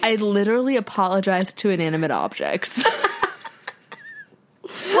I literally apologize to inanimate objects.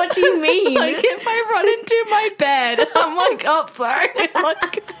 What do you mean? Like, if I run into my bed, I'm like, oh, sorry.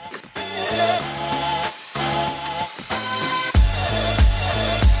 Like,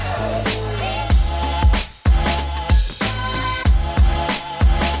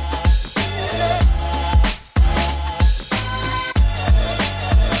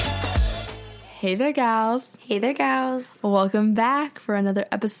 hey there, gals. Hey there, gals. Welcome back for another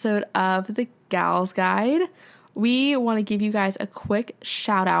episode of The Gals Guide. We want to give you guys a quick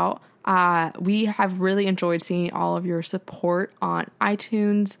shout out. We have really enjoyed seeing all of your support on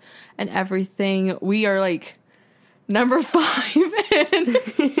iTunes and everything. We are like number 5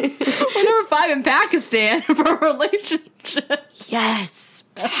 we're number 5 in Pakistan for relationships. Yes,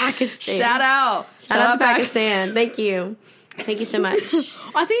 Pakistan. Shout out to Pakistan. Thank you. Thank you so much.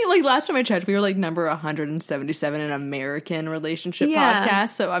 I think, like, last time I checked, we were, like, number 177 in American relationship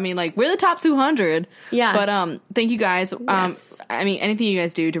podcast. So, I mean, like, we're the top 200. Yeah. But, thank you guys. Yes. I mean, anything you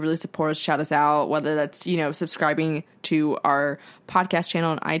guys do to really support us, shout us out, whether that's, you know, subscribing to our podcast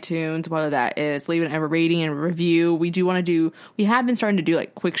channel on iTunes, whether that is leaving a rating and review. We have been starting to do,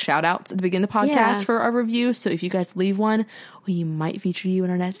 like, quick shout outs at the beginning of the podcast for our review. So, if you guys leave one, we might feature you in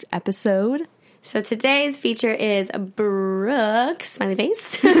our next episode. So today's feature is Brooke, smiley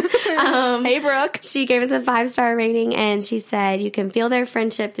face. Hey, Brooke. She gave us a 5-star rating, and she said you can feel their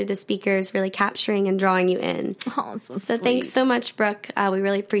friendship through the speakers really capturing and drawing you in. Oh, so thanks so much, Brooke. We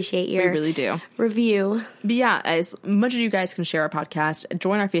really appreciate your We really do. review. But yeah, as much as you guys can share our podcast,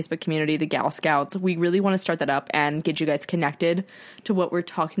 join our Facebook community, the Gal Scouts. We really want to start that up and get you guys connected to what we're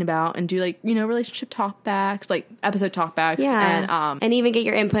talking about and do, like, you know, relationship talkbacks, like episode talkbacks. Yeah. And even get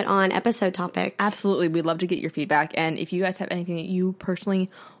your input on episode topics. Absolutely. We'd love to get your feedback. And if you guys have anything that you personally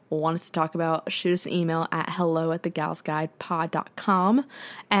want us to talk about, shoot us an email at hello@thegalsguidepod.com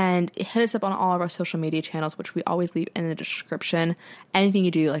and hit us up on all of our social media channels, which we always leave in the description. Anything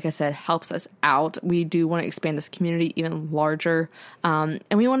you do, like I said, helps us out. We do want to expand this community even larger. And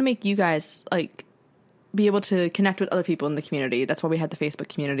we want to make you guys, like, be able to connect with other people in the community. That's why we have the Facebook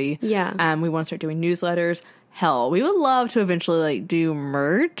community. Yeah. We want to start doing newsletters. Hell, we would love to eventually, like, do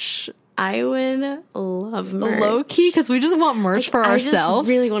merch. I would love merch. Low key, because we just want merch for ourselves.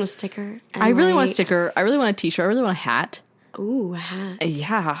 I really want a sticker. I really want a sticker. I really want a t-shirt. I really want a hat. Ooh, a hat.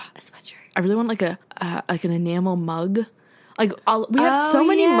 Yeah. A sweatshirt. I really want like an enamel mug. Like, we have so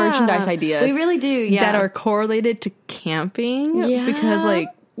many merchandise ideas. We really do, yeah. That are correlated to camping. Yeah. Because, like,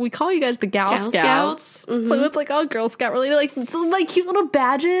 we call you guys the Gal Scouts. Mm-hmm. So it's like all Girl Scout related. Like, so, like, cute little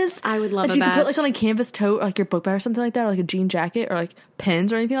badges. I would love that a you badge. can put, like, on a canvas tote, or, like, your book bag or something like that, or, like, a jean jacket, or, like,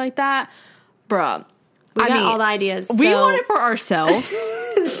 pins or anything like that. Bruh. We got all the ideas. We want it for ourselves.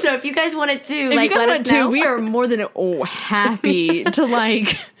 So if you guys wanted to, if like, you guys let us know. we are more than happy to,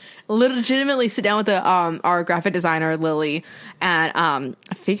 like, legitimately sit down with our graphic designer, Lily, and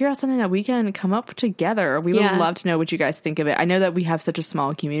figure out something that we can come up together. We would love to know what you guys think of it. I know that we have such a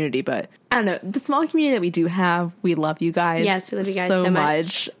small community, but I don't know. The small community that we do have, we love you guys. Yes, we love you guys so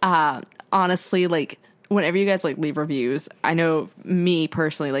much. Honestly, like, whenever you guys, like, leave reviews, I know me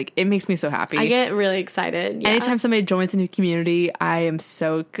personally, like, it makes me so happy. I get really excited. Yeah. Anytime somebody joins a new community, I am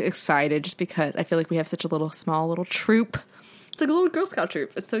so excited just because I feel like we have such a small little troop. It's like a little Girl Scout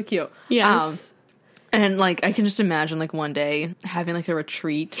troop. It's so cute. Yes. And, like, I can just imagine, like, one day having, like, a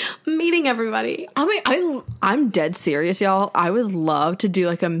retreat. Meeting everybody. I mean, I'm dead serious, y'all. I would love to do,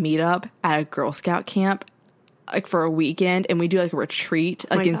 like, a meetup at a Girl Scout camp, like, for a weekend, and we do, like, a retreat,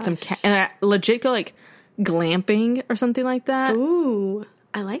 like, in some and I legit go, like, glamping or something like that. Ooh,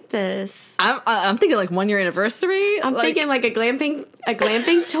 I like this. I'm thinking, like, 1 year anniversary. I'm thinking, like, a glamping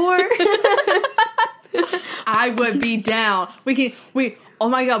tour. I would be down. Oh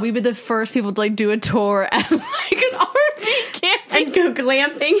my god, we'd be the first people to, like, do a tour at, like, an RV camping and go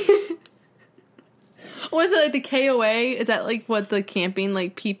glamping. What is it, like, the KOA? Is that, like, what the camping,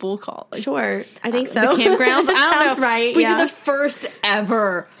 like, people call it? Like, sure, I think so. The campgrounds? I don't Sounds know. right, We did the first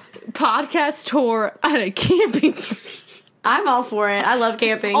ever podcast tour at a camping. I'm all for it. I love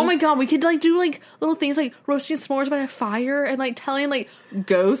camping. Oh my god, we could, like, do, like, little things like roasting s'mores by a fire and, like, telling, like,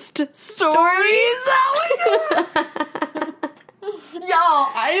 ghost stories. Oh my god. Y'all,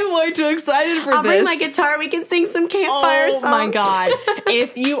 I am way too excited for I'll this. bring my guitar. We can sing some campfire songs. Oh my god.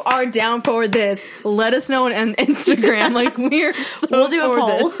 If you are down for this, let us know on Instagram. Like, we're so We'll do a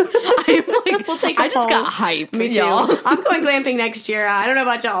poll. I'm like, we'll take a I poll. just got hype, Me too. y'all. I'm going glamping next year. I don't know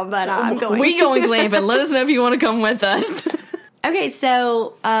about y'all, but I'm going. We going glamping. Let us know if you want to come with us. Okay,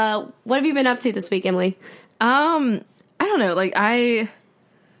 so what have you been up to this week, Emily? I don't know. Like, I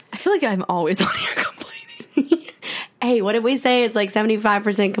feel like I'm always on here complaining. hey, what did we say? It's like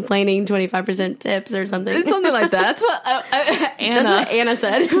 75% complaining, 25% tips or something. It's something like that. That's what Anna. That's what Anna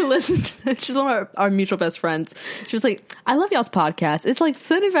said. Who listens to, she's one of our mutual best friends. She was like, I love y'all's podcast. It's like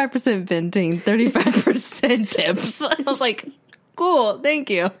 75% venting, 35% tips. I was like, cool.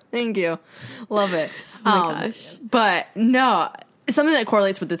 Thank you. Love it. Oh my gosh. But no, something that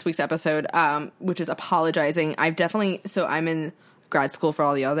correlates with this week's episode, which is apologizing. I'm in grad school for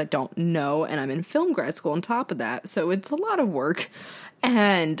all y'all that don't know, and I'm in film grad school on top of that. So it's a lot of work.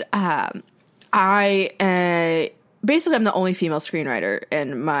 And basically I'm the only female screenwriter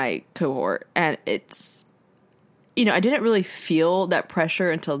in my cohort. And it's, I didn't really feel that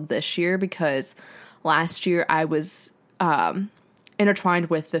pressure until this year, because last year I was intertwined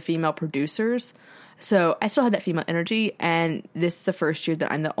with the female producers. So I still had that female energy, and this is the first year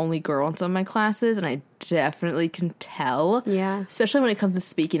that I'm the only girl in some of my classes, and I definitely can tell. Yeah. Especially when it comes to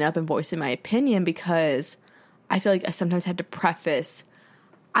speaking up and voicing my opinion, because I feel like I sometimes have to preface,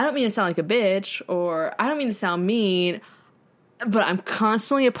 I don't mean to sound like a bitch, or I don't mean to sound mean, but I'm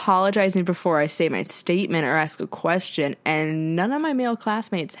constantly apologizing before I say my statement or ask a question, and none of my male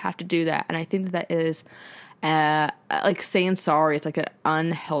classmates have to do that, and I think that is... like saying sorry, it's like an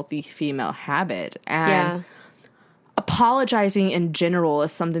unhealthy female habit. And apologizing in general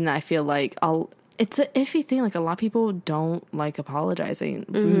is something that I feel like it's an iffy thing. Like, a lot of people don't like apologizing.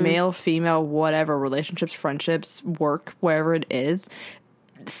 Male, female, whatever, relationships, friendships, work, wherever it is.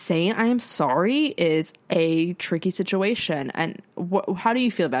 Saying I am sorry is a tricky situation. And how do you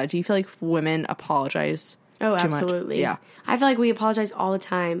feel about it? Do you feel like women apologize Oh, too absolutely. much? Yeah. I feel like we apologize all the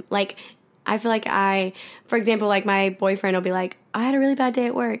time. Like, I feel like for example, like my boyfriend will be like, I had a really bad day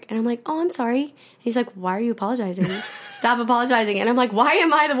at work. And I'm like, oh, I'm sorry. And he's like, why are you apologizing? Stop apologizing. And I'm like, why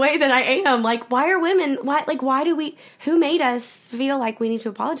am I the way that I am? Like, why are women, who made us feel like we need to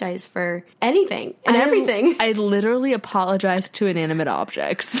apologize for anything and everything? I literally apologize to inanimate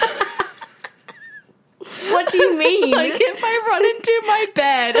objects. What do you mean? Like, if I run into my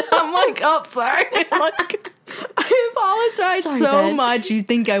bed, I'm like, oh, sorry. Like, I apologize much. You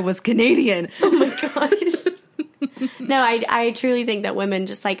think I was Canadian. Oh my gosh. No, I truly think that women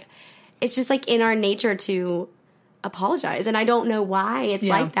just like, it's just like in our nature to apologize. And I don't know why it's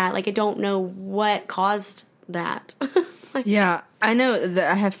like that. Like, I don't know what caused that. Yeah. I know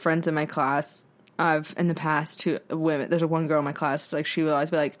that I have friends in my class in the past who women. There's one girl in my class, like, she will always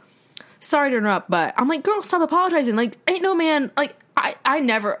be like, sorry to interrupt, but I'm like, girl, stop apologizing. Like, ain't no man, like, I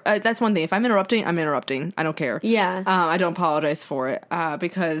never, that's one thing. If I'm interrupting, I'm interrupting. I don't care. Yeah. I don't apologize for it,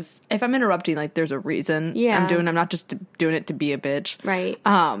 because if I'm interrupting, like, there's a reason I'm not just doing it to be a bitch. Right.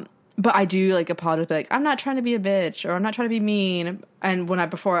 But I do, like, apologize, like, I'm not trying to be a bitch, or I'm not trying to be mean, and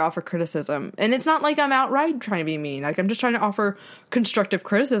before I offer criticism, and it's not like I'm outright trying to be mean, like, I'm just trying to offer constructive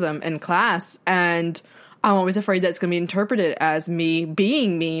criticism in class, and I'm always afraid that it's going to be interpreted as me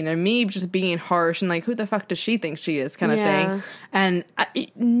being mean and me just being harsh and like, who the fuck does she think she is, kind of thing. And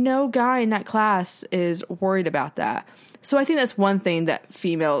no guy in that class is worried about that. So I think that's one thing that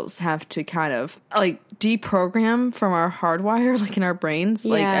females have to kind of like deprogram from our hardwire, like in our brains.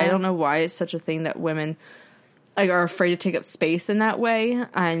 Like, I don't know why it's such a thing that women like are afraid to take up space in that way,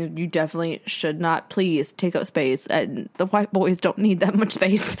 and you definitely should not. Please take up space, and the white boys don't need that much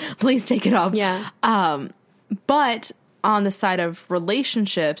space. Please take it up. But on the side of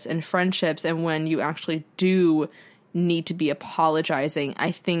relationships and friendships, and when you actually do need to be apologizing,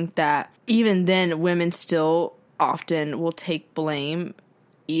 I think that even then women still often will take blame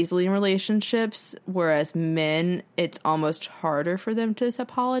easily in relationships, whereas men, it's almost harder for them to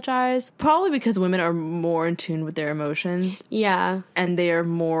apologize. Probably because women are more in tune with their emotions. Yeah. And they are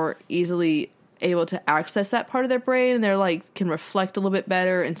more easily able to access that part of their brain, and they're like, can reflect a little bit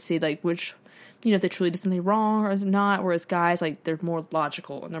better and see like which, if they truly did something wrong or not. Whereas guys, like, they're more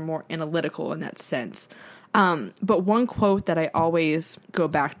logical and they're more analytical in that sense. But one quote that I always go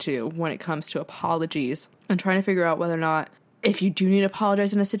back to when it comes to apologies and trying to figure out whether or not if you do need to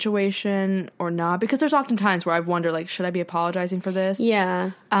apologize in a situation or not, because there's often times where I've wondered, like, should I be apologizing for this? Yeah.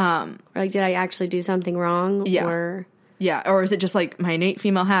 Like, did I actually do something wrong? Yeah. Or is it just like my innate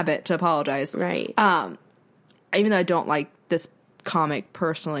female habit to apologize? Right. Even though I don't like this comic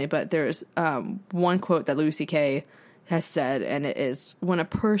personally, but there's one quote that Louis C.K. has said, and it is, when a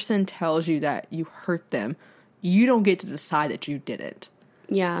person tells you that you hurt them, you don't get to decide that you didn't.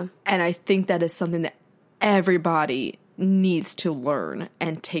 Yeah. And I think that is something that everybody needs to learn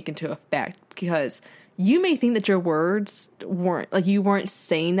and take into effect, because you may think that your words weren't, like, you weren't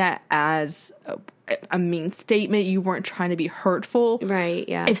saying that as a mean statement, you weren't trying to be hurtful. Right,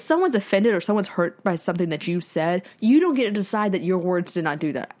 yeah. If someone's offended or someone's hurt by something that you said, you don't get to decide that your words did not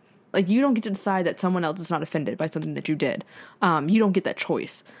do that. Like, you don't get to decide that someone else is not offended by something that you did. You don't get that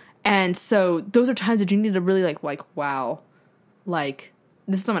choice. And so those are times that you need to really, like, wow, like,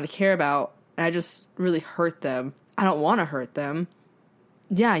 this is someone I care about, and I just really hurt them. I don't want to hurt them.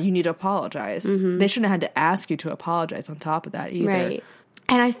 Yeah, you need to apologize. They shouldn't have had to ask you to apologize on top of that either. Right.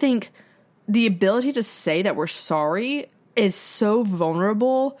 And I think the ability to say that we're sorry is so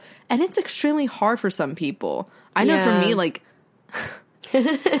vulnerable, and it's extremely hard for some people. I know for me, like,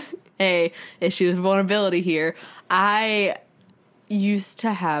 hey, issue with vulnerability here. I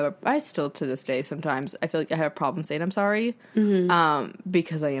still to this day sometimes, I feel like I have a problem saying I'm sorry,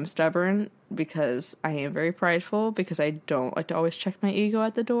 because I am stubborn, because I am very prideful, because I don't like to always check my ego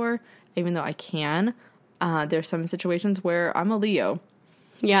at the door, even though I can. There's some situations where I'm a Leo.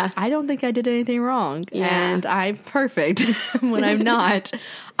 Yeah. I don't think I did anything wrong, Yeah. and I'm perfect when I'm not.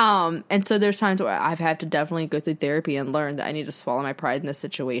 And so there's times where I've had to definitely go through therapy and learn that I need to swallow my pride in this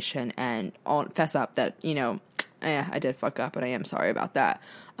situation and fess up that, I did fuck up, and I am sorry about that.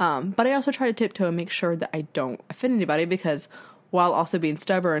 But I also try to tiptoe and make sure that I don't offend anybody, because while also being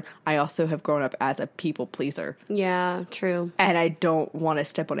stubborn, I also have grown up as a people pleaser. Yeah, true. And I don't want to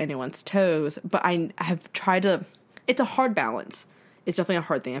step on anyone's toes, but I have tried to, it's a hard balance. It's definitely a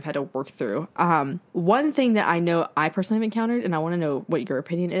hard thing I've had to work through. One thing that I know I personally have encountered, and I want to know what your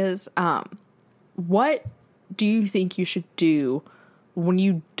opinion is, what do you think you should do when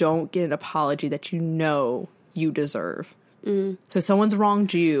you don't get an apology that you know you deserve? So someone's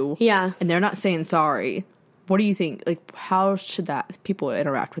wronged you, Yeah. and they're not saying sorry. What do you think? Like, how should people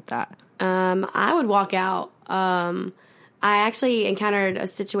interact with that? I would walk out. I actually encountered a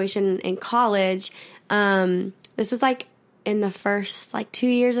situation in college. This was like in the first 2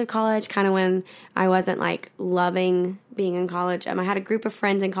 years of college, kind of when I wasn't loving being in college. I had a group of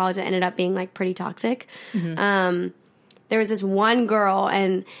friends in college that ended up being pretty toxic. There was this one girl,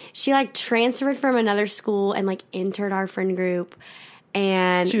 and she transferred from another school and entered our friend group.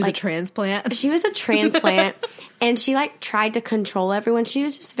 And she was a transplant. She was a transplant, and she tried to control everyone. She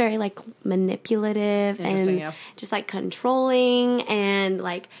was just very manipulative and just controlling, and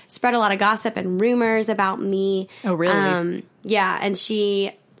spread a lot of gossip and rumors about me. Oh, really? Yeah, and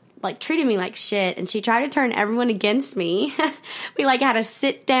she treated me like shit, and she tried to turn everyone against me. We had a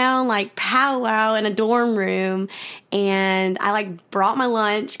sit down powwow in a dorm room, and I brought my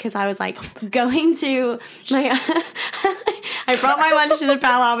lunch because I was going to my I brought my lunch to the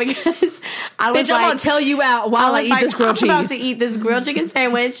powwow because I was Bitch, I'm gonna tell you out while I eat this grilled cheese. I'm about to eat this grilled chicken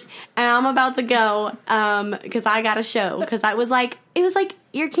sandwich, and I'm about to go because I got a show. Because I was it was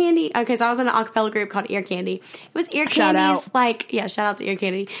Ear Candy. Okay, so I was in an acapella group called Ear Candy. It was Ear Candy's shout out to Ear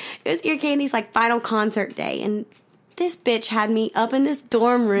Candy. It was Ear Candy's final concert day, and this bitch had me up in this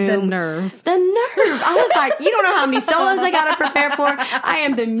dorm room. The nerve. I was you don't know how many solos I got to prepare for. I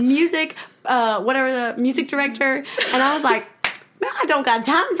am the music, the music director, and I was man, I don't got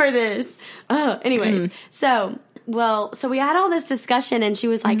time for this. Anyways, so we had all this discussion, and she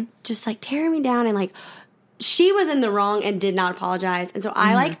was just tearing me down, and she was in the wrong and did not apologize. And so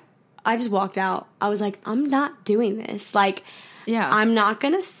I just walked out. I was I'm not doing this. Yeah. I'm not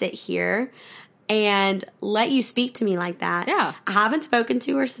going to sit here and let you speak to me like that. Yeah. I haven't spoken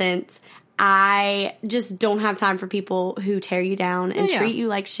to her since. I just don't have time for people who tear you down and treat you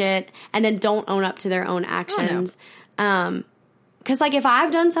like shit and then don't own up to their own actions. Because, if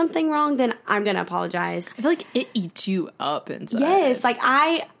I've done something wrong, then I'm going to apologize. I feel it eats you up inside. Yes.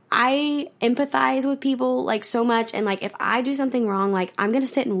 I empathize with people, so much. And, if I do something wrong, I'm going to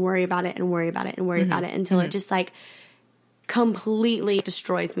sit and worry about it and worry about it and worry about it until it just, completely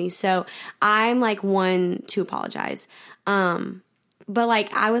destroys me. So I'm, one to apologize. But,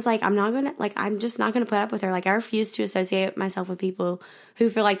 I was I'm not going to, I'm just not going to put up with her. I refuse to associate myself with people who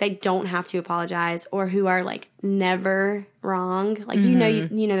feel they don't have to apologize or who are, never wrong. You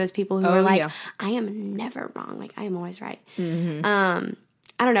know those people who are I am never wrong. I am always right.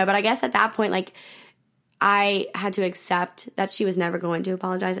 I don't know, but I guess at that point, I had to accept that she was never going to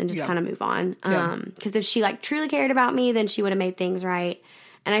apologize and just kind of move on. Because if she, truly cared about me, then she would have made things right.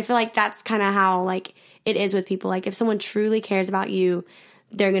 And I feel that's kind of how, it is with people. If someone truly cares about you,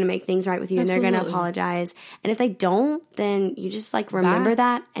 they're going to make things right with you. Absolutely. And they're going to apologize. And if they don't, then you just, remember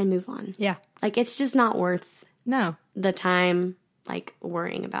that and move on. Yeah. It's just not worth the time,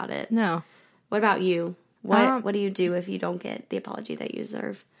 worrying about it. No. What about you? What do you do if you don't get the apology that you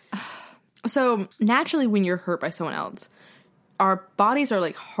deserve? So naturally, when you're hurt by someone else, our bodies are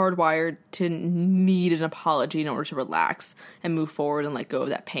hardwired to need an apology in order to relax and move forward and let go of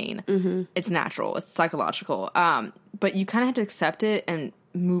that pain. Mm-hmm. It's natural. It's psychological. But you kind of have to accept it and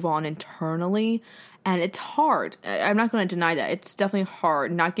move on internally. And it's hard. I'm not going to deny that. It's definitely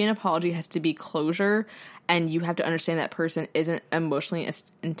hard. Not getting an apology has to be closure, and you have to understand that person isn't emotionally as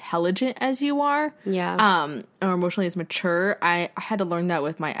intelligent as you are. Yeah. Or emotionally as mature. I had to learn that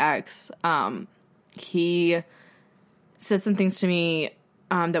with my ex. He said some things to me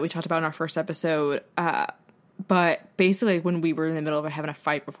that we talked about in our first episode. But basically, when we were in the middle of having a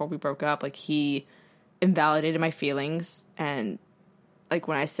fight before we broke up, like, he invalidated my feelings. And, like,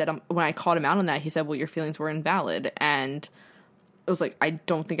 when I called him out on that, he said, well, your feelings were invalid. And it was like, I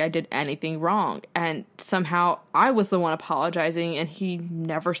don't think I did anything wrong. And somehow I was the one apologizing, and he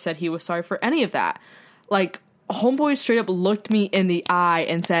never said he was sorry for any of that. Like, homeboy straight up looked me in the eye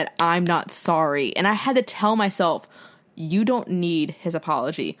and said, I'm not sorry. And I had to tell myself, you don't need his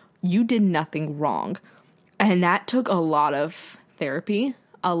apology. You did nothing wrong. And that took a lot of therapy,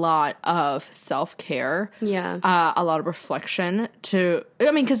 a lot of self-care, a lot of reflection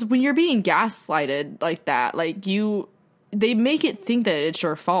because when you're being gaslighted like that, like, they make it think that it's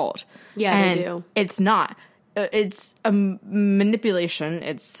your fault. Yeah, and they do. It's not. It's a manipulation.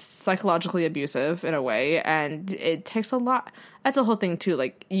 It's psychologically abusive in a way, and it takes a lot. That's a whole thing too.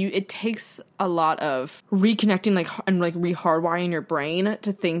 Like, it takes a lot of reconnecting, and rehardwiring your brain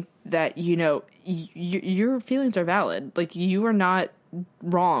to think that, your feelings are valid. Like, you are not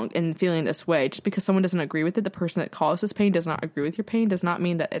wrong in feeling this way. Just because someone doesn't agree with it, the person that caused this pain does not agree with your pain, does not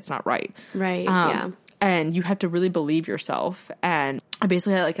mean that it's not right. Right. Yeah. And you have to really believe yourself. And I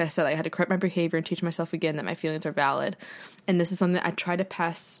basically, like I said, I had to correct my behavior and teach myself again that my feelings are valid. And this is something that I try to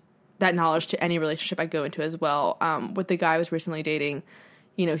pass that knowledge to any relationship I go into as well. With the guy I was recently dating,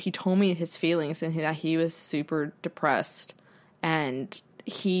 he told me his feelings and that he was super depressed and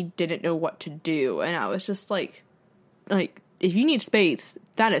he didn't know what to do. And I was just like, if you need space,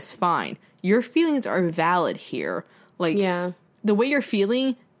 that is fine. Your feelings are valid here. Like, the way you're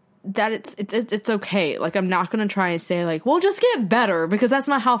feeling, that it's okay. Like, I'm not going to try and say, like, well, just get better, because that's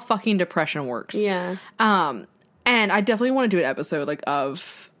not how fucking depression works. Yeah. And I definitely want to do an episode, like,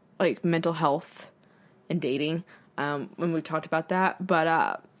 of, like, mental health and dating, when we talked about that. But,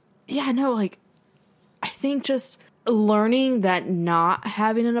 I think just learning that not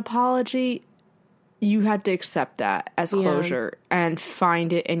having an apology, you have to accept that as closure and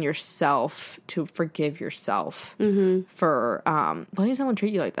find it in yourself to forgive yourself for letting someone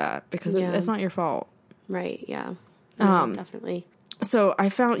treat you like that, because it's not your fault. Right. Yeah. Definitely. So I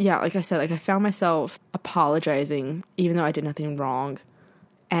found, like I said, I found myself apologizing even though I did nothing wrong.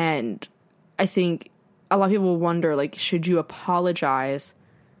 And I think a lot of people wonder, like, should you apologize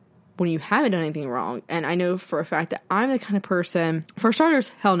when you haven't done anything wrong? And I know for a fact that I'm the kind of person, for starters,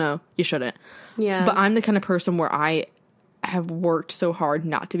 hell no, you shouldn't. Yeah. But I'm the kind of person where I have worked so hard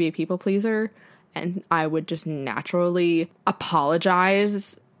not to be a people pleaser, and I would just naturally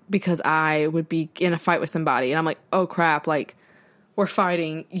apologize because I would be in a fight with somebody and I'm like, oh crap, like, we're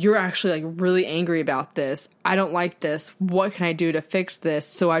fighting. You're actually, like, really angry about this. I don't like this. What can I do to fix this?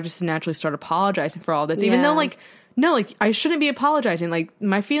 So I just naturally start apologizing for all this, even though, like, no, like, I shouldn't be apologizing. Like,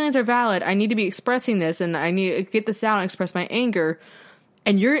 my feelings are valid. I need to be expressing this, and I need to get this out and express my anger.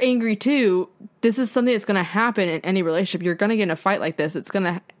 And you're angry too. This is something that's going to happen in any relationship. You're going to get in a fight like this. It's going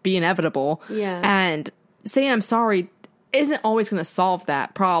to be inevitable. Yeah. And saying I'm sorry isn't always going to solve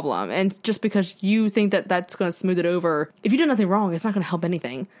that problem. And just because you think that that's going to smooth it over, if you do nothing wrong, it's not going to help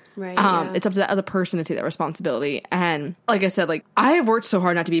anything. Right. It's up to that other person to take that responsibility. And like I said, like, I have worked so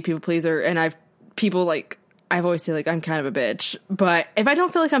hard not to be a people pleaser, and I've always say, like, I'm kind of a bitch. But if I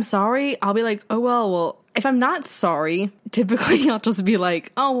don't feel like I'm sorry, I'll be like, oh, well, if I'm not sorry, typically I'll just be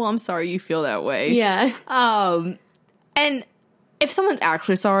like, oh, well, I'm sorry you feel that way. Yeah. And if someone's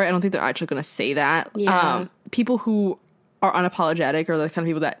actually sorry, I don't think they're actually going to say that. Yeah. People who are unapologetic are the kind of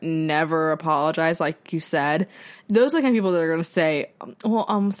people that never apologize, like you said. Those are the kind of people that are going to say, well,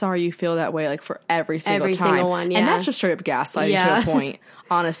 I'm sorry you feel that way, like, for every single time. Every single one, yeah. And that's just straight up gaslighting to a point,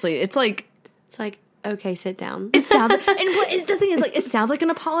 honestly. It's like, okay, sit down. It sounds, and the thing is, like, it sounds like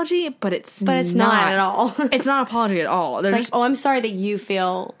an apology, but it's not at all. It's not an apology at all. It's like, oh, I'm sorry that you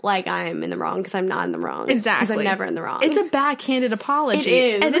feel like I'm in the wrong, because I'm not in the wrong. Exactly. Because I'm never in the wrong. It's a backhanded apology.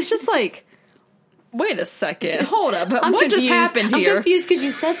 It is. And it's just like, wait a second, hold up, but I'm what confused. just happened here? I'm confused because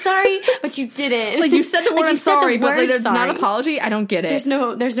you said sorry, but you didn't. Like, you said the word, I'm sorry, but like, there's not an apology. I don't get it. There's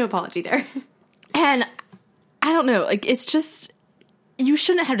no apology there. And I don't know, like, it's just, you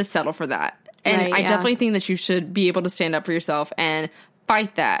shouldn't have to settle for that. And I definitely think that you should be able to stand up for yourself and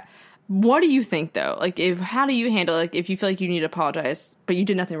fight that. What do you think, though? Like, how do you handle, like, if you feel like you need to apologize, but you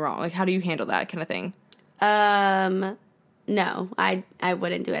did nothing wrong? Like, how do you handle that kind of thing? no, I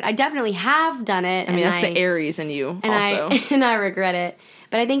wouldn't do it. I definitely have done it. I mean, that's the Aries in you and also. I regret it.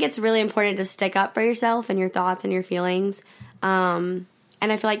 But I think it's really important to stick up for yourself and your thoughts and your feelings.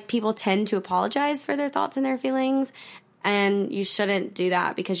 And I feel like people tend to apologize for their thoughts and their feelings, and you shouldn't do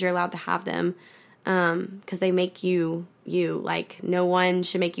that because you're allowed to have them, because they make you. Like, no one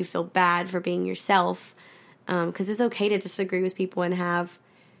should make you feel bad for being yourself, because it's okay to disagree with people and have,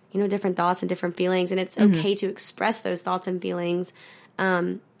 different thoughts and different feelings, and it's okay to express those thoughts and feelings,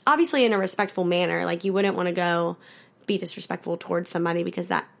 obviously in a respectful manner. Like, you wouldn't want to go be disrespectful towards somebody because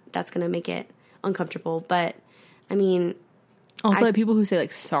that's going to make it uncomfortable. But, I mean... Also, like, people who say,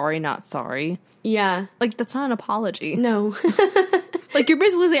 like, sorry, not sorry. Yeah. Like, that's not an apology. No. Like, you're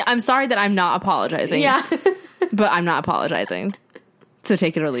basically saying, I'm sorry that I'm not apologizing. Yeah. But I'm not apologizing. So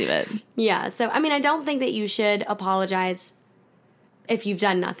take it or leave it. Yeah. So, I mean, I don't think that you should apologize if you've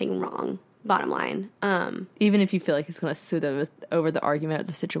done nothing wrong, bottom line. Even if you feel like it's going to smooth over the argument or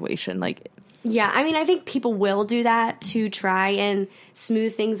the situation. Like... Yeah, I mean, I think people will do that to try and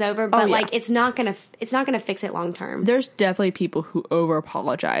smooth things over, but like it's not gonna fix it long term. There's definitely people who over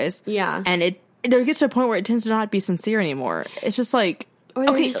apologize. Yeah, and there gets to a point where it tends to not be sincere anymore. It's just like, or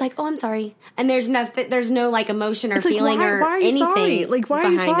they're just like, oh, I'm sorry, and there's no like emotion or feeling like, or why are you anything. Sorry? Like, why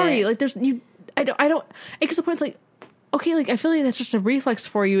are you sorry? It. Like, there's you. I don't. It gets to a point. It's like, okay, like I feel like that's just a reflex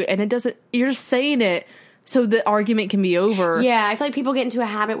for you, and it doesn't. You're just saying it so the argument can be over. Yeah, I feel like people get into a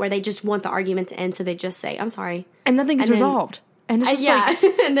habit where they just want the argument to end, so they just say, I'm sorry. And nothing gets resolved. And it's just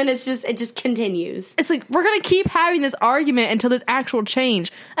like... and then it just continues. It's like, we're going to keep having this argument until there's actual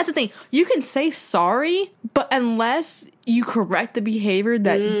change. That's the thing. You can say sorry, but unless you correct the behavior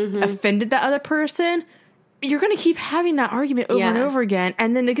that offended that other person, you're going to keep having that argument over and over again.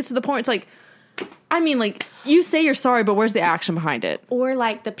 And then it gets to the point, it's like, I mean, like, you say you're sorry, but where's the action behind it? Or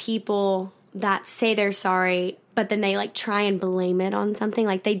like the people... that say they're sorry, but then they like try and blame it on something.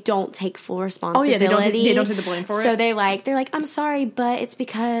 Like they don't take full responsibility. Oh yeah, they don't take the blame for it. So they're like, I'm sorry, but it's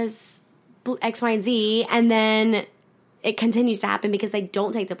because X, Y, and Z, and then it continues to happen because they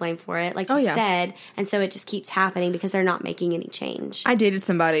don't take the blame for it, like you said, and so it just keeps happening because they're not making any change. I dated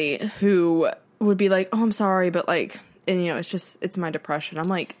somebody who would be like, "Oh, I'm sorry, but like," and it's my depression. I'm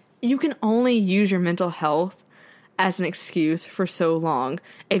like, you can only use your mental health as an excuse for so long.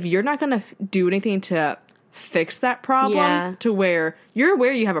 If you're not going to do anything to fix that problem to where you're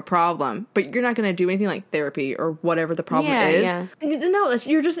aware you have a problem, but you're not going to do anything like therapy or whatever the problem is. Yeah. No, it's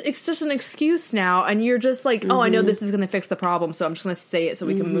just an excuse now. And you're just like, oh, I know this is going to fix the problem. So I'm just going to say it so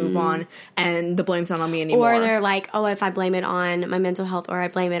we can move on. And the blame's not on me anymore. Or they're like, oh, if I blame it on my mental health or I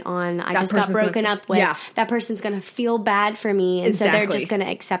blame it on, I just got broken up with, that person's going to feel bad for me. And so they're just going to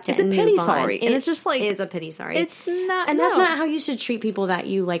accept it and move on. It's a pity sorry. And it's just like, it is a pity sorry. It's not, and that's not how you should treat people that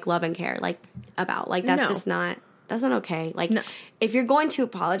you like love and care like about. Like that's just that's not okay. Like, if you're going to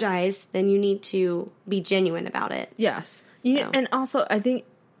apologize, then you need to be genuine about it. Yes. And also, I think,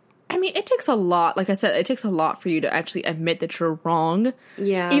 it takes a lot. Like I said, it takes a lot for you to actually admit that you're wrong.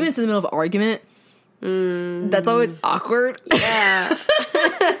 Yeah. Even if it's in the middle of an argument. That's always awkward. Yeah.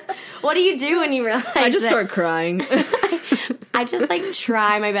 What do you do when you realize I just start crying. I just like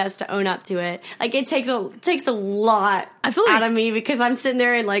try my best to own up to it. Like it takes a lot out of me because I'm sitting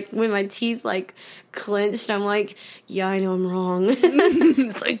there and like when my teeth like clenched, I'm like, yeah, I know I'm wrong.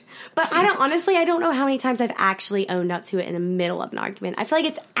 It's like, but I don't know how many times I've actually owned up to it in the middle of an argument. I feel like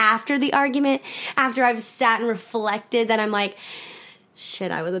it's after the argument, after I've sat and reflected, that I'm like,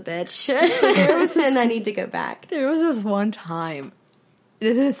 shit, I was a bitch. And I need to go back. There was this one time.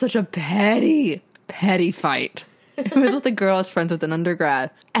 This is such a petty fight. It was with a girl I was friends with in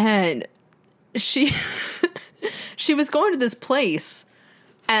undergrad. And she was going to this place.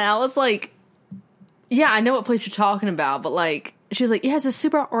 And I was like, yeah, I know what place you're talking about. But like, she was like, yeah, it's a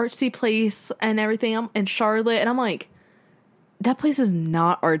super artsy place and everything. I'm in Charlotte. And I'm like, that place is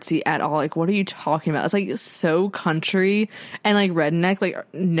not artsy at all. Like, what are you talking about? It's like so country and like redneck. Like,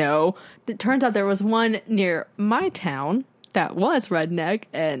 no. It turns out there was one near my town that was redneck,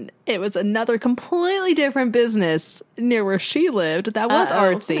 and it was another completely different business near where she lived that was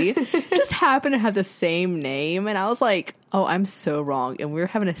artsy. Just happened to have the same name, and I was like, oh, I'm so wrong. And we were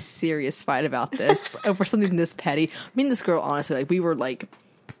having a serious fight about this over something this petty. Me and this girl, honestly, like, we were like,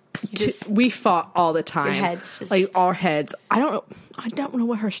 we fought all the time. Your heads just... like our heads. I don't know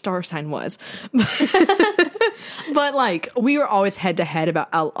what her star sign was. But like we were always head to head about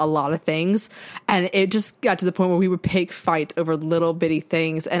a lot of things, and it just got to the point where we would pick fights over little bitty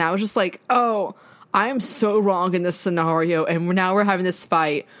things, and I was just like, oh, I am so wrong in this scenario, and now we're having this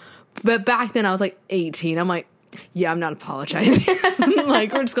fight. But back then I was like 18. I'm like, yeah, I'm not apologizing.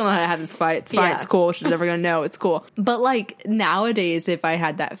 Like, we're just gonna have this fight. It's fine. Yeah. It's cool. She's never gonna know. It's cool. But like nowadays, if I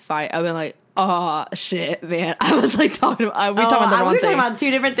had that fight, I'd be like, oh shit, man. I was like talking about the wrong we're thing. talking about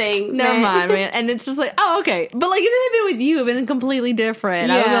two different things. Never man. mind, man. And it's just like, oh, okay. But like, if it had been with you, it would have been completely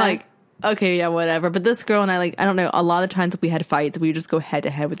different. I would be Yeah. like, okay, yeah, whatever. But this girl and I don't know, a lot of times we had fights, we would just go head to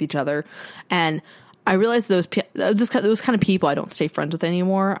head with each other. And I realized those kind of people I don't stay friends with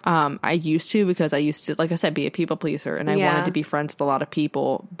anymore. I used to, because I used to, like I said, be a people pleaser, and I wanted to be friends with a lot of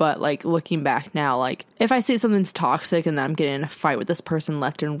people. But like, looking back now, like, if I see something's toxic and then I'm getting in a fight with this person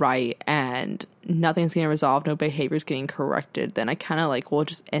left and right and nothing's getting resolved, no behavior's getting corrected, then I kind of like will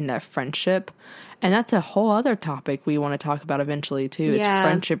just end that friendship. And that's a whole other topic we want to talk about eventually too, is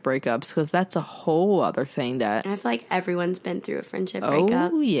friendship breakups, because that's a whole other thing that I feel like everyone's been through a friendship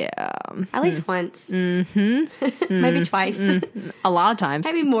breakup. Oh yeah, At least once. Mm-hmm. Maybe twice. a lot of times.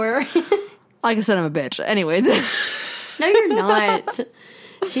 Maybe more. Like I said, I'm a bitch. Anyways, No, you're not.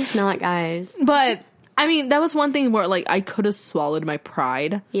 She's not, guys. but I mean, that was one thing where like I could have swallowed my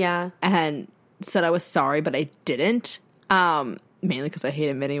pride, Yeah. and said I was sorry, but I didn't. Mainly because I hate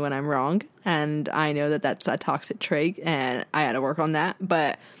admitting when I'm wrong, and I know that that's a toxic trait, and I had to work on that.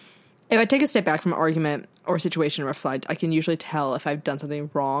 But if I take a step back from an argument or situation and reflect, I can usually tell if I've done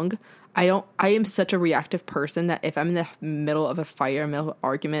something wrong. I am such a reactive person that if I'm in the middle of a fight or middle of an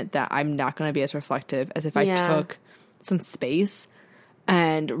argument, that I'm not going to be as reflective as if I took some space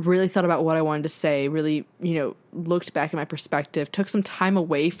and really thought about what I wanted to say, really, looked back at my perspective, took some time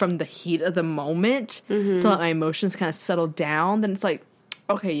away from the heat of the moment to let my emotions kind of settle down. Then it's like,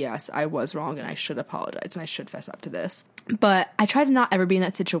 okay, yes, I was wrong and I should apologize and I should fess up to this. But I try to not ever be in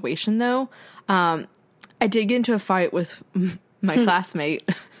that situation, though. I did get into a fight with my classmate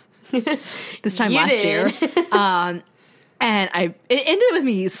this time last year. And it ended with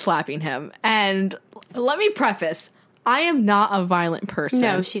me slapping him. And let me preface, I am not a violent person.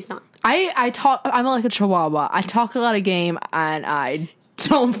 No, she's not. I'm like a chihuahua. I talk a lot of game and I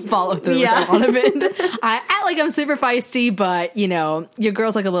don't follow through with a lot of it. I act like I'm super feisty, but your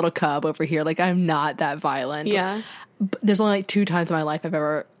girl's like a little cub over here. Like, I'm not that violent. Yeah. There's only like 2 times in my life I've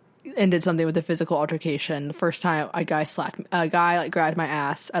ever ended something with a physical altercation. The first time a guy grabbed my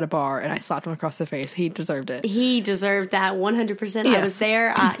ass at a bar and I slapped him across the face. He deserved it. He desered that 100%. Yes. I was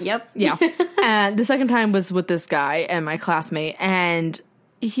there. Yep. Yeah. And the second time was with this guy and my classmate, and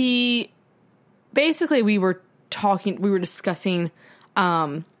he basically, we were discussing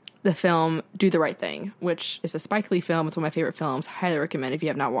the film Do the Right Thing, which is a Spike Lee film. It's one of my favorite films. Highly recommend if you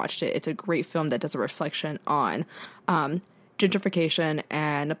have not watched it. It's a great film that does a reflection on gentrification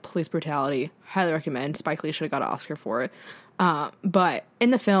and police brutality. Highly recommend. Spike Lee should have got an Oscar for it. But in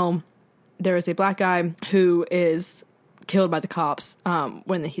the film, there is a black guy who is killed by the cops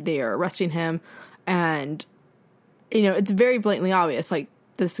when they are arresting him. And, it's very blatantly obvious. Like,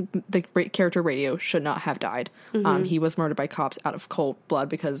 the character Radio should not have died. He was murdered by cops out of cold blood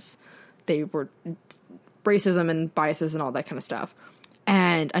because they were racism and biases and all that kind of stuff.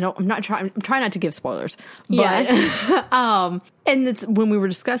 And I'm trying not to give spoilers, but, and it's when we were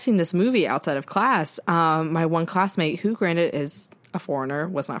discussing this movie outside of class, my one classmate, who granted is a foreigner,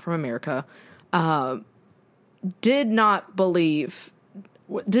 was not from America, did not agree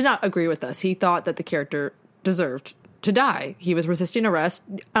with us. He thought that the character deserved to die. He was resisting arrest.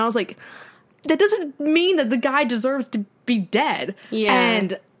 And I was like, that doesn't mean that the guy deserves to be dead. Yeah.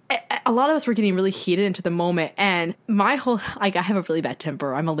 And a lot of us were getting really heated into the moment, and my whole, I have a really bad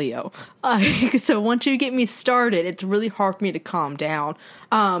temper. I'm a Leo. So once you get me started, it's really hard for me to calm down.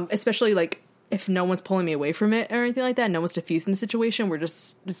 Especially like if no one's pulling me away from it or anything like that. No one's diffusing the situation. We're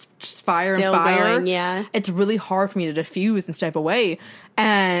just fire Still and fire. going, yeah. It's really hard for me to diffuse and step away.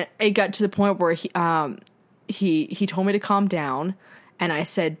 And it got to the point where he told me to calm down. And I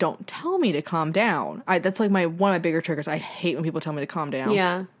said, don't tell me to calm down. That's like one of my bigger triggers. I hate when people tell me to calm down.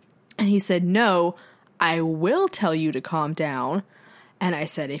 Yeah. And he said, no, I will tell you to calm down. And I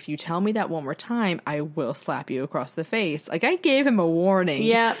said, if you tell me that one more time, I will slap you across the face. Like, I gave him a warning.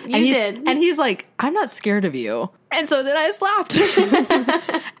 Yeah, you did. And he's like, I'm not scared of you. And so then I slapped.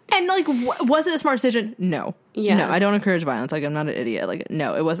 And, like, was it a smart decision? No. Yeah. No, I don't encourage violence. Like, I'm not an idiot. Like,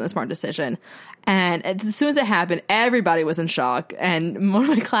 no, it wasn't a smart decision. And as soon as it happened, everybody was in shock. And one of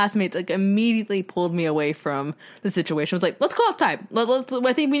my classmates, like, immediately pulled me away from the situation. Was like, let's go outside.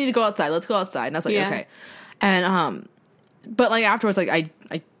 I think we need to go outside. Let's go outside. And I was like, okay. And, but, like, afterwards, like,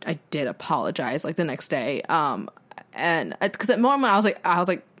 I did apologize, like, the next day. And, because at the moment, I was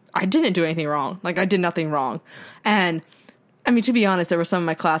like, I didn't do anything wrong. Like, I did nothing wrong. And I mean, to be honest, there were some of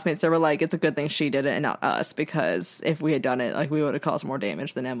my classmates that were like, it's a good thing she did it and not us, because if we had done it, like, we would have caused more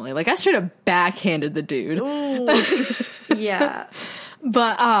damage than Emily. Like, I should have backhanded the dude. Yeah.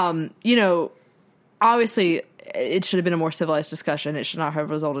 But, you know, obviously it should have been a more civilized discussion. It should not have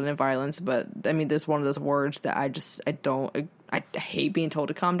resulted in violence. But, I mean, there's one of those words that I hate being told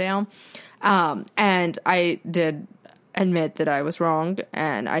to calm down. And I did admit that I was wrong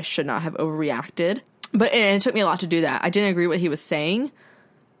and I should not have overreacted. But it took me a lot to do that. I didn't agree with what he was saying,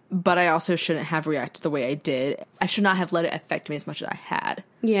 but I also shouldn't have reacted the way I did. I should not have let it affect me as much as I had.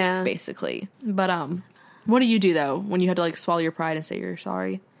 Yeah. Basically. But, what do you do, though, when you had to, like, swallow your pride and say you're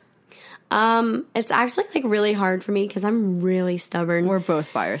sorry? It's actually, like, really hard for me because I'm really stubborn. We're both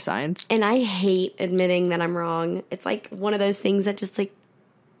fire signs. And I hate admitting that I'm wrong. It's, like, one of those things that just, like,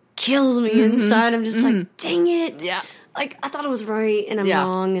 kills me inside. I'm just like, dang it. Yeah. Like, I thought it was right and I'm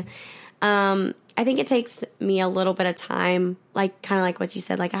wrong. I think it takes me a little bit of time, like, kind of like what you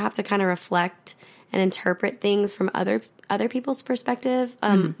said. Like, I have to kind of reflect and interpret things from other people's perspective.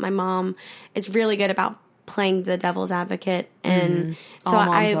 My mom is really good about playing the devil's advocate, and so all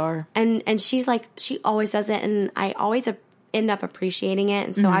moms are. And she's like, she always does it, and I always end up appreciating it,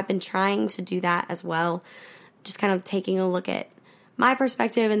 and so I've been trying to do that as well, just kind of taking a look at my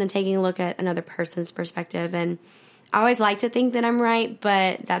perspective and then taking a look at another person's perspective. And I always like to think that I'm right,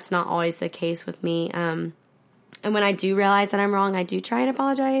 but that's not always the case with me. And when I do realize that I'm wrong, I do try and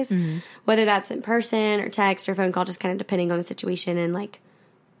apologize, whether that's in person or text or phone call, just kind of depending on the situation. And, like,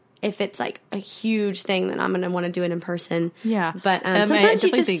 if it's, like, a huge thing, then I'm going to want to do it in person. Yeah. But sometimes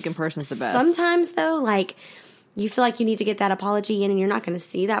you just think in person's the best. Sometimes, though, like, you feel like you need to get that apology in and you're not going to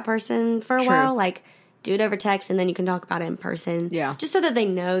see that person for a while. Like, do it over text and then you can talk about it in person. Yeah. Just so that they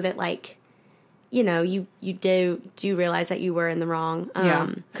know that, like, you know, you do realize that you were in the wrong.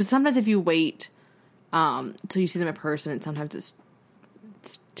 Yeah. Because sometimes if you wait till you see them in person, and sometimes it's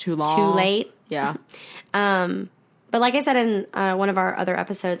too long. Too late. Yeah. But like I said in one of our other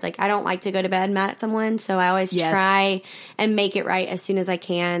episodes, like, I don't like to go to bed mad at someone, so I always try and make it right as soon as I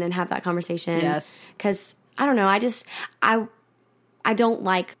can and have that conversation. Yes. Because, I don't know, I don't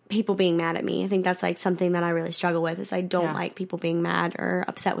like people being mad at me. I think that's, like, something that I really struggle with, is I don't like people being mad or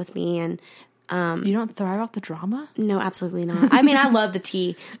upset with me. And you don't thrive off the drama? No, absolutely not. I mean, I love the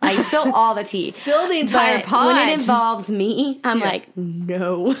tea. Like, spill all the tea. Spill the entire pot. When it involves me, I'm like,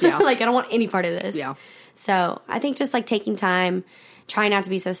 no. Yeah. Like, I don't want any part of this. Yeah. So I think just, like, taking time, trying not to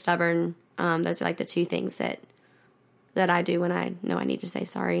be so stubborn, those are, like, the two things that I do when I know I need to say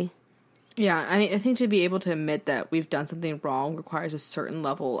sorry. Yeah, I mean, I think to be able to admit that we've done something wrong requires a certain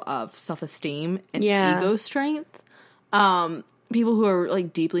level of self-esteem and ego strength. People who are,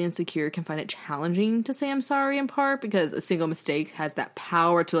 like, deeply insecure can find it challenging to say I'm sorry, in part because a single mistake has that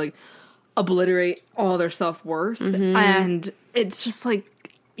power to, like, obliterate all their self-worth. And it's just, like,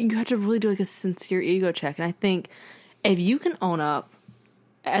 you have to really do, like, a sincere ego check. And I think if you can own up,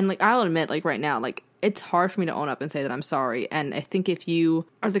 and, like, I'll admit, like, right now, like, it's hard for me to own up and say that I'm sorry. And I think if you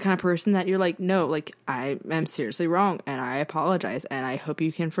are the kind of person that you're like, no, like, I am seriously wrong and I apologize and I hope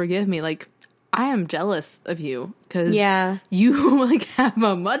you can forgive me, like, I am jealous of you because you, like, have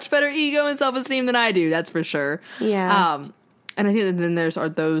a much better ego and self-esteem than I do. That's for sure. Yeah. And I think that then are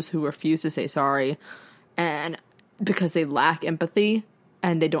those who refuse to say sorry, and because they lack empathy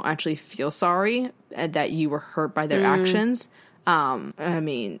and they don't actually feel sorry and that you were hurt by their actions. I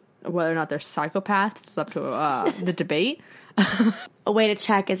mean, whether or not they're psychopaths is up to the debate. A way to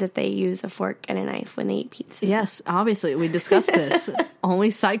check is if they use a fork and a knife when they eat pizza. Yes, obviously. We discussed this. Only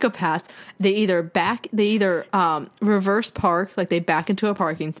psychopaths. They either reverse park, like they back into a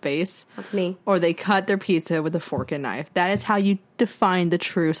parking space. That's me. Or they cut their pizza with a fork and knife. That is how you define the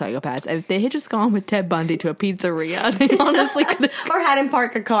true psychopaths. If they had just gone with Ted Bundy to a pizzeria, they honestly could have... Or had him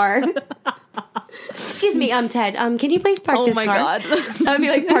park a car. Excuse me, Ted, can you please park this car? Oh my God. That would be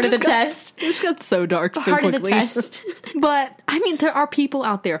like part of the test. It just got so dark so quickly. Part of the test. But, I mean, there are people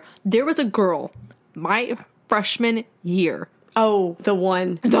out there. There was a girl, my freshman year. Oh, the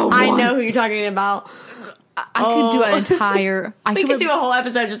one. I know who you're talking about. I could do an entire... We could do a whole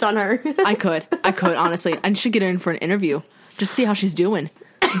episode just on her. I could, honestly. I should get her in for an interview. Just see how she's doing.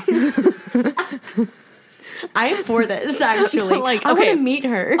 I am for this, actually. Like, I want to meet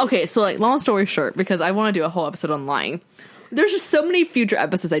her. Okay, so, like, long story short, because I want to do a whole episode on lying. There's just so many future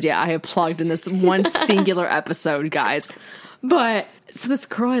episodes I have plugged in this one singular episode, guys. But, so this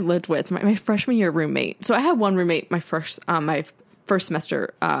girl I lived with, my freshman year roommate. So I had one roommate my first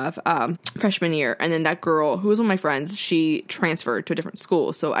semester of freshman year. And then that girl, who was one of my friends, she transferred to a different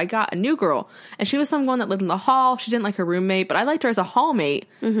school. So I got a new girl. And she was someone that lived in the hall. She didn't like her roommate, but I liked her as a hallmate.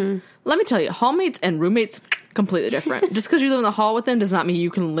 Mm-hmm. Let me tell you, hallmates and roommates, completely different. Just because you live in the hall with them does not mean you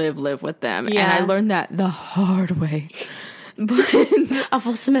can live with them. Yeah. And I learned that the hard way. But A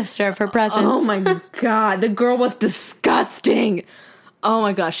full semester of her presence. oh my God, the girl was disgusting. Oh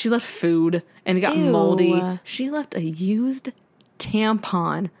my gosh, she left food and it got Ew. moldy. She left a used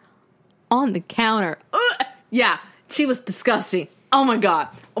tampon on the counter. Ugh. Yeah, she was disgusting. Oh my God.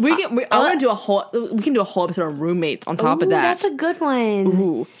 I want to do we can do a whole episode on roommates on top of that. That's a good one.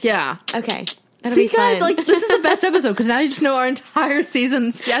 Ooh, yeah. Okay. That'll See, be fun. guys, like, this is the best episode because now you just know our entire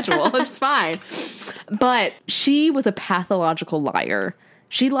season schedule. It's fine. But she was a pathological liar.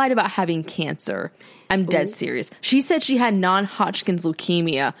 She lied about having cancer. I'm dead serious. She said she had non-Hodgkin's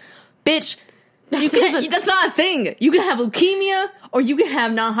leukemia. Bitch, that's not a thing. You can have leukemia or you can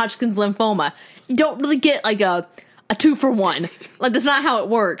have non-Hodgkin's lymphoma. You don't really get like a 2-for-1. Like, that's not how it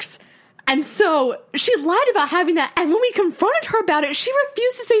works. And so she lied about having that. And when we confronted her about it, she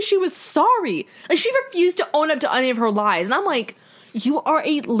refused to say she was sorry. Like, she refused to own up to any of her lies. And I'm like, you are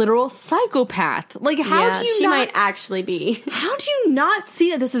a literal psychopath. Like, how do you she not, might actually be. how do you not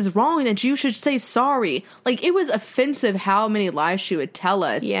see that this is wrong, that you should say sorry? Like, it was offensive how many lies she would tell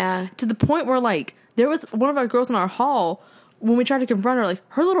us. Yeah. To the point where, like, there was one of our girls in our hall, when we tried to confront her, like,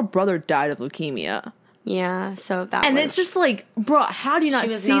 her little brother died of leukemia. Yeah, so that And was, it's just like, bro, how do you not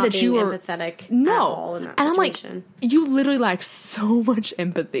she was see not that you being were empathetic at no? all in that And I'm like, situation. you literally lack so much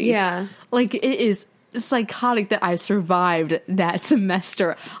empathy. Yeah. Like, it is psychotic that I survived that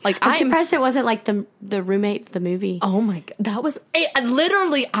semester. Like, I'm surprised it wasn't like the roommate, the movie. Oh my God, that was it.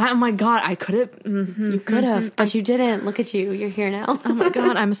 Literally. Oh my God, I could have. You could have, but you didn't. Look at you. You're here now. Oh my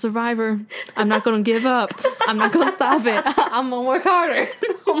God, I'm a survivor. I'm not going to give up. I'm not going to stop it. I'm going to work harder.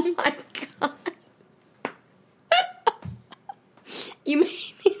 Oh my God.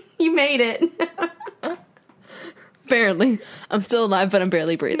 You made it. Barely. I'm still alive, but I'm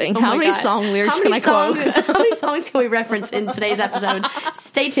barely breathing. Oh How my many God. song lyrics How can many I quote? How many songs can we reference in today's episode?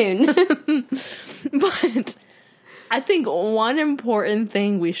 Stay tuned. But I think one important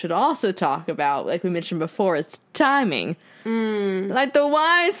thing we should also talk about, like we mentioned before, is timing. Like the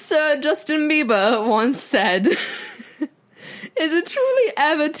wise Sir Justin Bieber once said, is it truly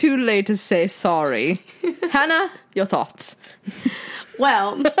ever too late to say sorry? Hannah, your thoughts.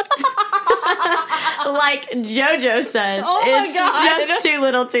 Well, like JoJo says, Oh my it's God. just too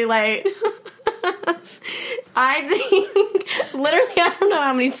little too late. I think, literally, I don't know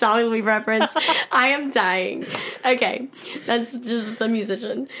how many songs we referenced. I am dying. Okay, that's just the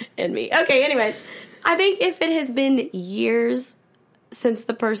musician in me. Okay, anyways, I think if it has been years since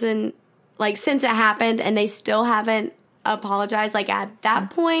the person, like, since it happened and they still haven't apologized, like, at that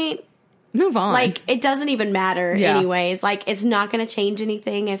point, Move on. like, it doesn't even matter Yeah. anyways. Like, it's not going to change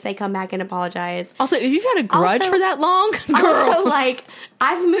anything if they come back and apologize. Also, if you've had a grudge Also- for that long, girl. Also, like,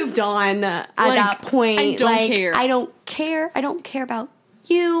 I've moved on at that point. I don't like, care. I don't care. I don't care about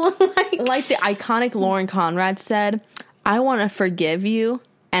you. Like the iconic Lauren Conrad said, I want to forgive you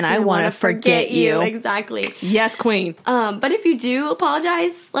and I want to forget you. Exactly. Yes, queen. But if you do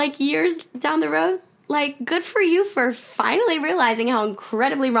apologize, like, years down the road, like, good for you for finally realizing how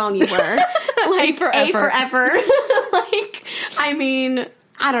incredibly wrong you were. Like, for effort. Like, I mean,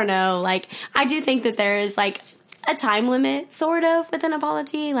 I don't know. Like, I do think that there is, like, a time limit, sort of, with an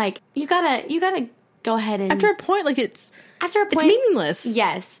apology. Like, you gotta go ahead and... After a point, like it's point... meaningless.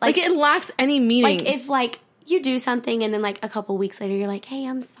 Yes. Like it lacks any meaning. Like, if, like, you do something and then, like, a couple weeks later, you're like, hey,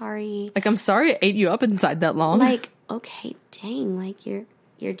 I'm sorry. Like, I'm sorry I ate you up inside that long. Like, okay, dang, like, you're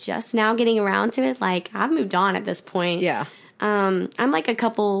just now getting around to it. Like, I've moved on at this point. Yeah. I'm like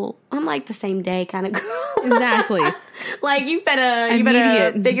the same day kind of girl. Exactly. Like, you better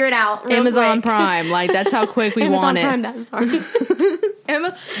Immediate. figure it out real Amazon quick. Prime. Like, that's how quick we Amazon want it. Prime that, sorry.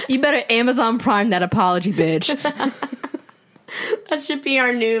 You better Amazon Prime that apology, bitch. That should be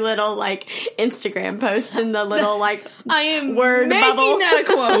our new little, like, Instagram post in the little, like, I am word making bubble. that a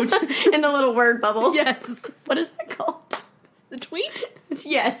quote. In the little word bubble. Yes. What is that called? The tweet?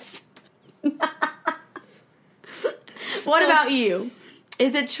 Yes. What about you?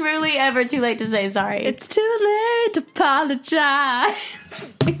 Is it truly ever too late to say sorry? It's too late to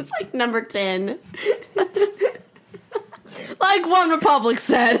apologize. It's like number 10. Like One Republic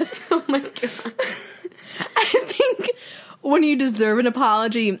said. Oh my God. I think when you deserve an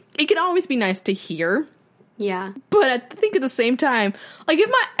apology, it can always be nice to hear. Yeah. But I think at the same time, like if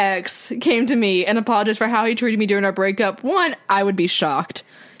my ex came to me and apologized for how he treated me during our breakup, one, I would be shocked.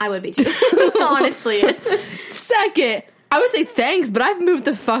 I would be too. Honestly. Second, I would say thanks, but I've moved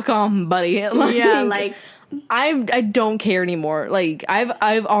the fuck on, buddy. Like, Yeah, like, I don't care anymore. Like,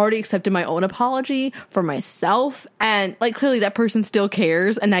 I've already accepted my own apology for myself, and like clearly that person still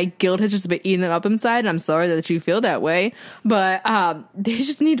cares, and that guilt has just been eating them up inside. And I'm sorry that you feel that way, but they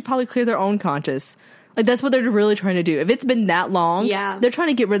just need to probably clear their own conscience. Like, that's what they're really trying to do. If it's been that long, they're trying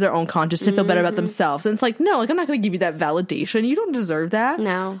to get rid of their own conscience to feel better about themselves. And it's like, no, like, I'm not going to give you that validation. You don't deserve that.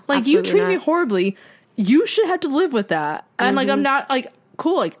 No, like, you treat me horribly. You should have to live with that. And like, I'm not like,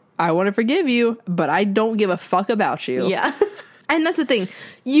 cool, like, I want to forgive you, but I don't give a fuck about you. Yeah. And that's the thing.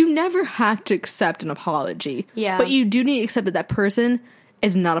 You never have to accept an apology. Yeah. But you do need to accept that that person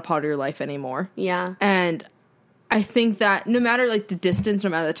is not a part of your life anymore. Yeah. And I think that no matter, like, the distance, no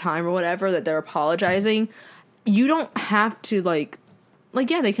matter the time or whatever that they're apologizing, you don't have to, like,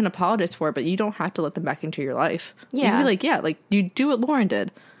 yeah, they can apologize for it, but you don't have to let them back into your life. Yeah. You can be like, yeah, like, you do what Lauren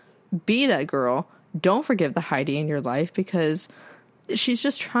did. Be that girl. Don't forgive the Heidi in your life, because she's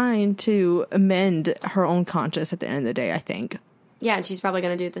just trying to amend her own conscience at the end of the day, I think. Yeah, and she's probably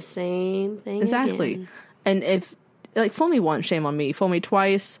going to do the same thing Exactly. again. And if, like, fool me once, shame on me. Fool me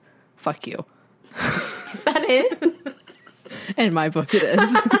twice, fuck you. Is that it? In my book, it is.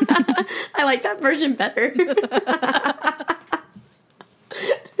 I like that version better.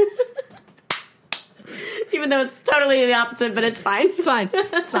 Even though it's totally the opposite, but it's fine. It's fine.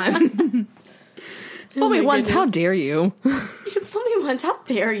 It's fine. Fool me once, how dare you? Fool me once, how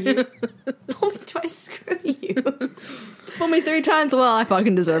dare you? Fool me twice, screw you. Fool me 3 times, well, I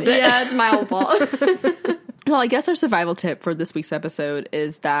fucking deserved it. Yeah, it's my own fault. Well, I guess our survival tip for this week's episode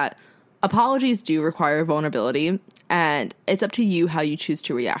is that apologies do require vulnerability, and it's up to you how you choose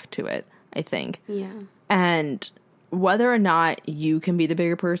to react to it, I think. Yeah. And whether or not you can be the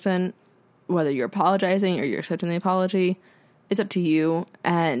bigger person, whether you're apologizing or you're accepting the apology, it's up to you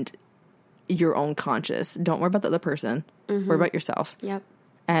and your own conscience. Don't worry about the other person. Worry about yourself. Yep.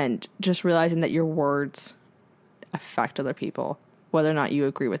 And just realizing that your words affect other people, whether or not you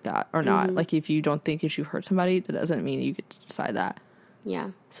agree with that or not. Like, if you don't think you should hurt somebody, that doesn't mean you get to decide that.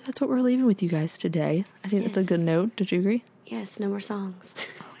 Yeah. So that's what we're leaving with you guys today. I think that's a good note. Did you agree? Yes, no more songs.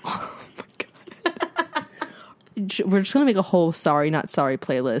 Oh my God. We're just going to make a whole Sorry Not Sorry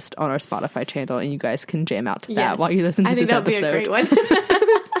playlist on our Spotify channel, and you guys can jam out to that while you listen to this episode. I think that would be a great one.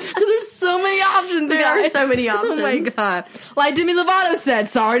 Because there's so many options, There guys. are so many options. Oh my God. Like Demi Lovato said,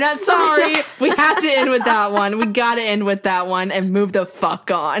 sorry, not sorry. We have to end with that one. We got to end with that one and move the fuck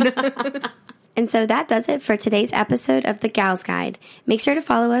on. And so that does it for today's episode of The Gals Guide. Make sure to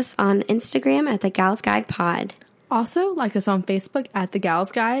follow us on Instagram at The Gals Guide Pod. Also, like us on Facebook at The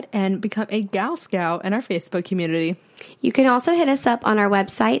Gals Guide and become a Gal Scout in our Facebook community. You can also hit us up on our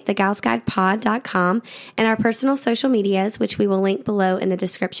website, thegalsguidepod.com, and our personal social medias, which we will link below in the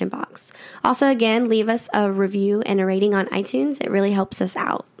description box. Also, again, leave us a review and a rating on iTunes. It really helps us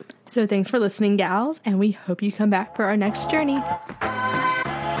out. So thanks for listening, gals, and we hope you come back for our next journey.